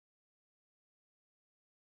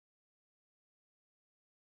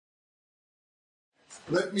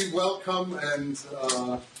Let me welcome and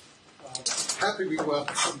happily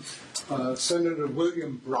welcome Senator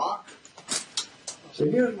William Brock. So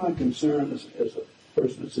here's my concern as a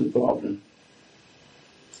person that's involved in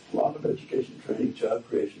a lot of education, training, job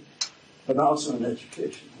creation, but also in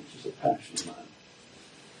education, which is a passion of mine.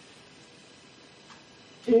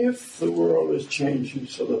 If the world is changing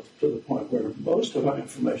to the point where most of our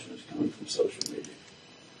information is coming from social media,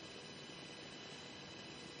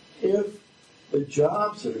 if the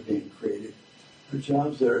jobs that are being created are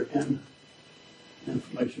jobs that are in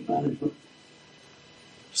information management,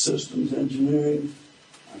 systems engineering.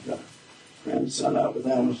 I've got a grandson out with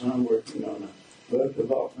Amazon working on a web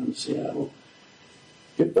development in Seattle.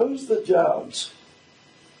 If those are the jobs,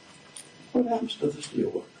 what happens to the steel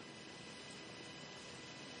worker?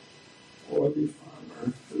 Or the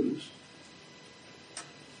farmer whose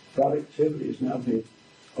productivity is now being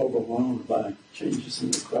overwhelmed by changes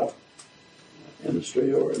in the crop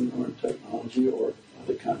industry or in technology or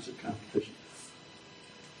other kinds of competition.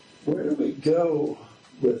 Where do we go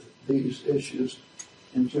with these issues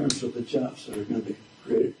in terms of the jobs that are going to be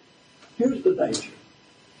created? Here's the danger.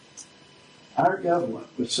 Our government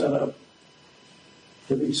was set up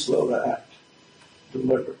to be slow to act,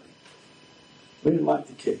 deliberately. We didn't like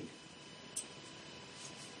the king.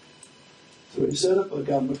 So we set up a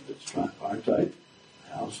government that's tripartite.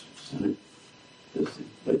 House, Senate, is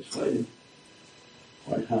the legislative,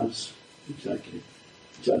 White House, Executive,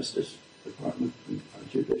 Justice Department, and our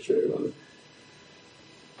judiciary.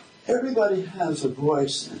 Everybody has a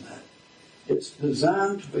voice in that. It's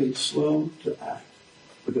designed to be slow to act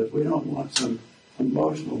because we don't want some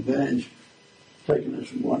emotional binge taking us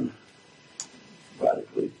from one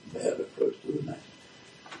radically bad approach to the next.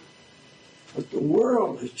 But the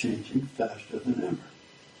world is changing faster than ever.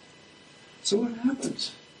 So what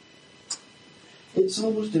happens? It's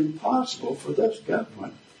almost impossible for this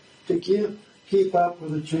government to keep up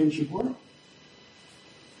with a changing world.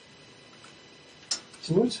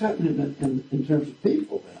 So what's happening in terms of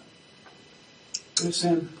people then? They're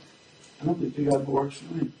saying, I don't think the God works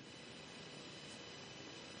for me.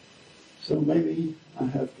 So maybe I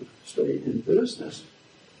have to stay in business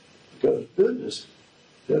because business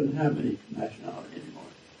doesn't have any nationality anymore.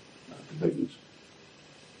 Not the big ones.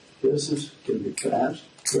 Business can be fast,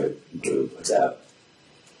 quick, improve, adapt,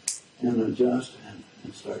 and adjust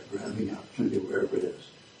and start grabbing opportunity wherever it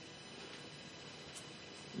is.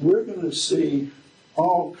 We're going to see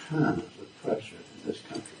all kinds of pressure in this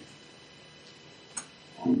country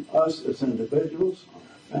on us as individuals, on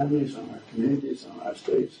our families, on our communities, on our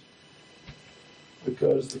states,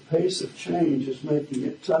 because the pace of change is making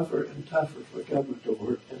it tougher and tougher for government to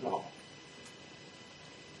work at all.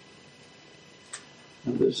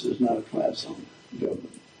 And this is not a class on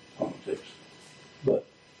government politics, but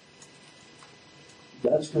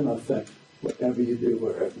that's going to affect whatever you do,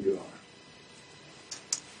 wherever you are.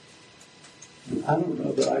 And I don't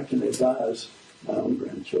know that I can advise my own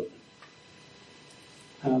grandchildren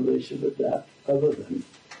how they should adapt other than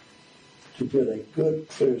to get a good,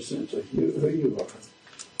 clear sense of who you are,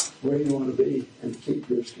 where you want to be, and keep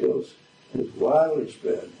your skills as widely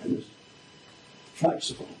spread and as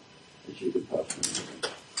flexible as you could possibly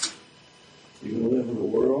be. You're going to live in a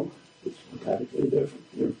world that's radically different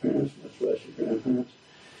from your parents, much less your grandparents.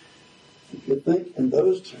 If you think in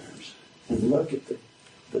those terms and look at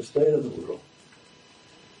the state of the world,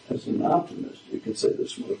 as an optimist, you could say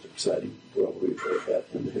this is the most exciting world we've ever had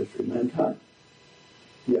in the history of mankind.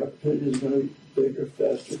 The opportunity is going to be bigger,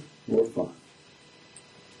 faster, more fun.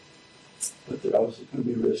 But they're also going to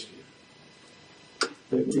be riskier.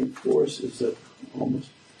 They're going to be forces that almost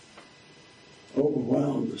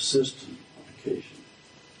overwhelm the system of education.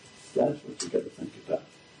 That's what you've got to think about.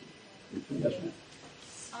 Yes, ma'am.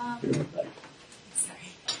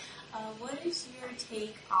 Sorry. What is your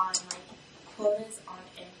take on quotas on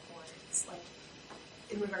imports,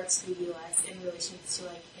 in regards to the U.S. in relation to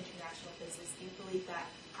international business? Do you believe that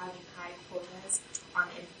having high quotas on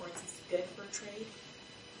imports is good for trade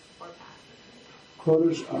or bad for trade?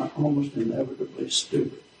 Quotas are almost inevitably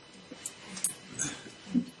stupid.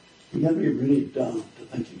 You got to be really dumb to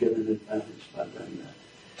think you get an advantage by doing that.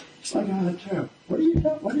 It's like on a tariff. What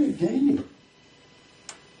are you gaining?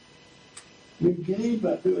 You gain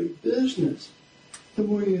by doing business. The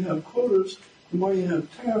more you have quotas, the more you have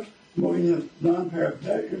tariffs, the more you have non-tariff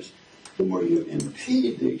barriers, the more you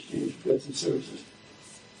impede the exchange of goods and services,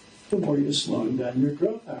 the more you're slowing down your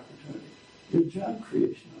growth opportunity, your job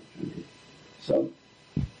creation opportunity. So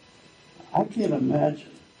I can't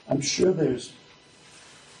imagine. I'm sure there's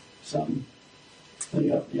something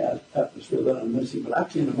up in the atmosphere that I'm missing, but I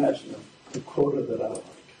can't imagine a quota that I like.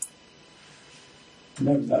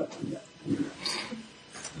 Never met one yet.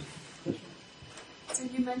 So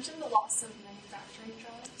you mentioned the loss of manufacturing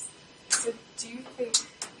jobs. So do you think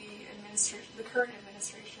the current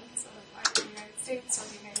administrations of either the United States or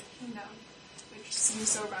the United Kingdom, which seem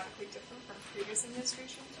so radically different from previous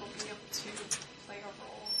administrations, will be able to play a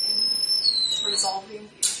role in resolving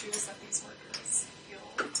the issues that these workers feel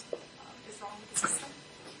is wrong with the system?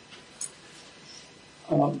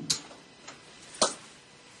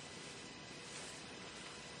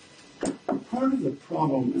 Part of the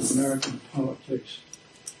problem in American politics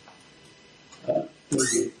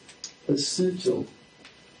is the essential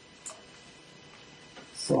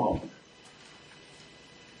fraud,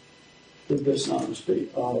 the dishonesty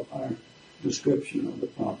of our description of the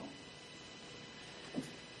problem.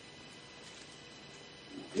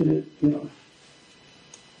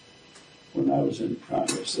 When I was in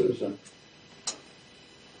Congress, there was a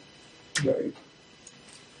very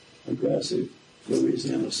aggressive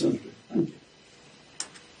Louisiana senator. Thank you.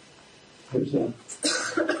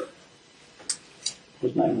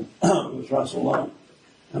 His name was Russell Long,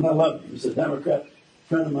 and I loved him. He was a Democrat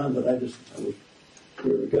friend of mine that we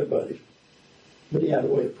were good buddies. But he had a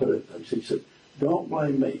way of putting things. He said, "Don't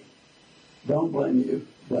blame me. Don't blame you.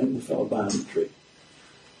 Blame the fellow behind the tree.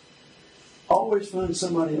 Always find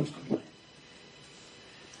somebody else to blame."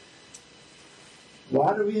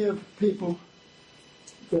 Why do we have people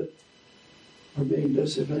that are being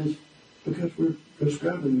disadvantaged? Because we're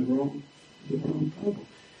describing the wrong problem.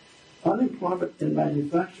 Unemployment in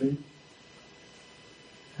manufacturing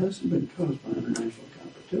hasn't been caused by international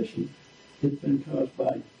competition. It's been caused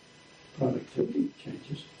by productivity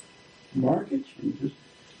changes, market changes.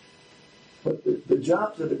 But the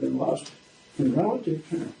jobs that have been lost in relative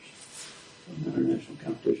terms from international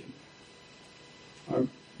competition are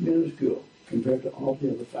minuscule compared to all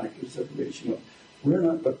the other factors that are reaching up. We're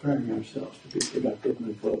not preparing ourselves to be productive in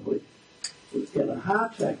a globally. In a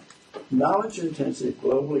high-tech, knowledge-intensive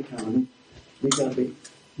global economy, we've got to be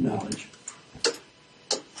knowledge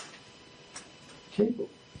capable,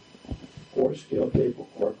 or skill capable,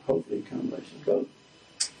 or hopefully a combination of both.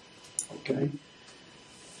 Okay?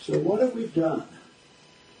 So what have we done?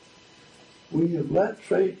 We have let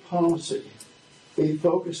trade policy be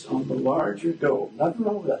focused on the larger goal. Nothing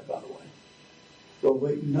wrong with that, by the way. But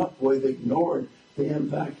we've ignored the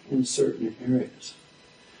impact in certain areas.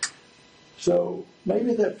 So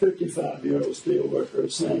maybe that 55-year-old steel worker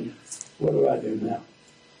is saying, what do I do now?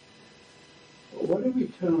 Well, what did we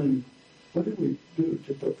tell him? What did we do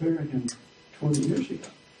to prepare him 20 years ago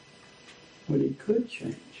when he could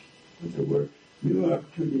change, when there were new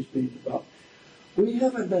opportunities being developed? We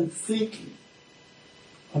haven't been thinking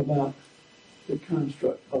about the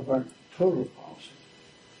construct of our total policy.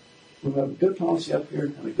 We have a good policy up here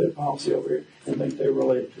and a good policy over here and think they're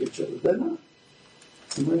related to each other. They're not.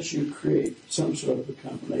 Unless you create some sort of a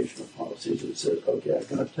combination of policies that says, okay, I'm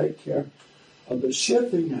going to take care of the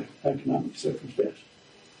shifting economic circumstance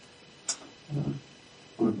on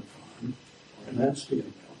the farm or in that steel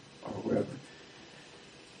mill or wherever.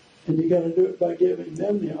 And you got to do it by giving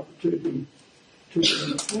them the opportunity to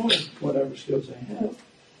employ whatever skills they have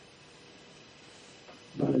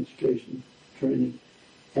by education, training,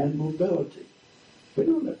 and mobility. We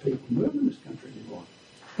don't let people move in this country anymore.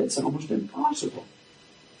 It's almost impossible.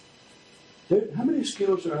 How many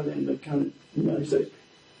skills are there in the United States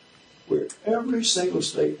where every single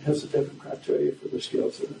state has a different criteria for the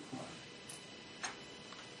skills that are required?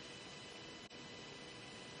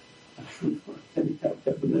 And you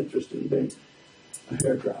have an interest in being a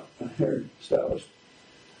hair stylist?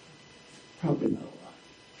 Probably not a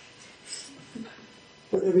lot.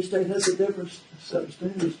 But every state has a different set of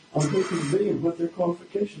standards on who can be and what their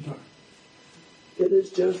qualifications are. It is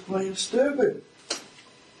just plain stupid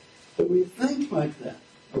that we think like that.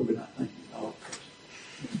 Or we're not thinking at all.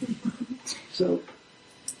 So,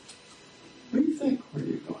 what do you think where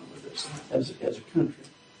you're going with this as a country?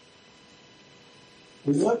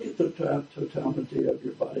 We look at the totality of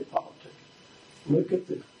your body politic. Look at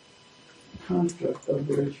the construct of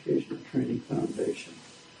your education and training foundation.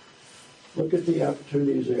 Look at the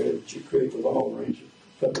opportunities there that you create with all range of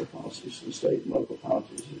federal policies and state and local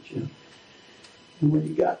policies that you have. And when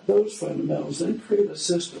you got those fundamentals, then create a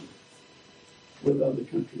system with other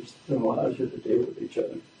countries that allows you to deal with each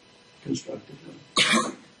other constructively.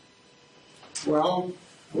 Well,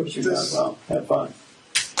 Wish you guys well. Have fun.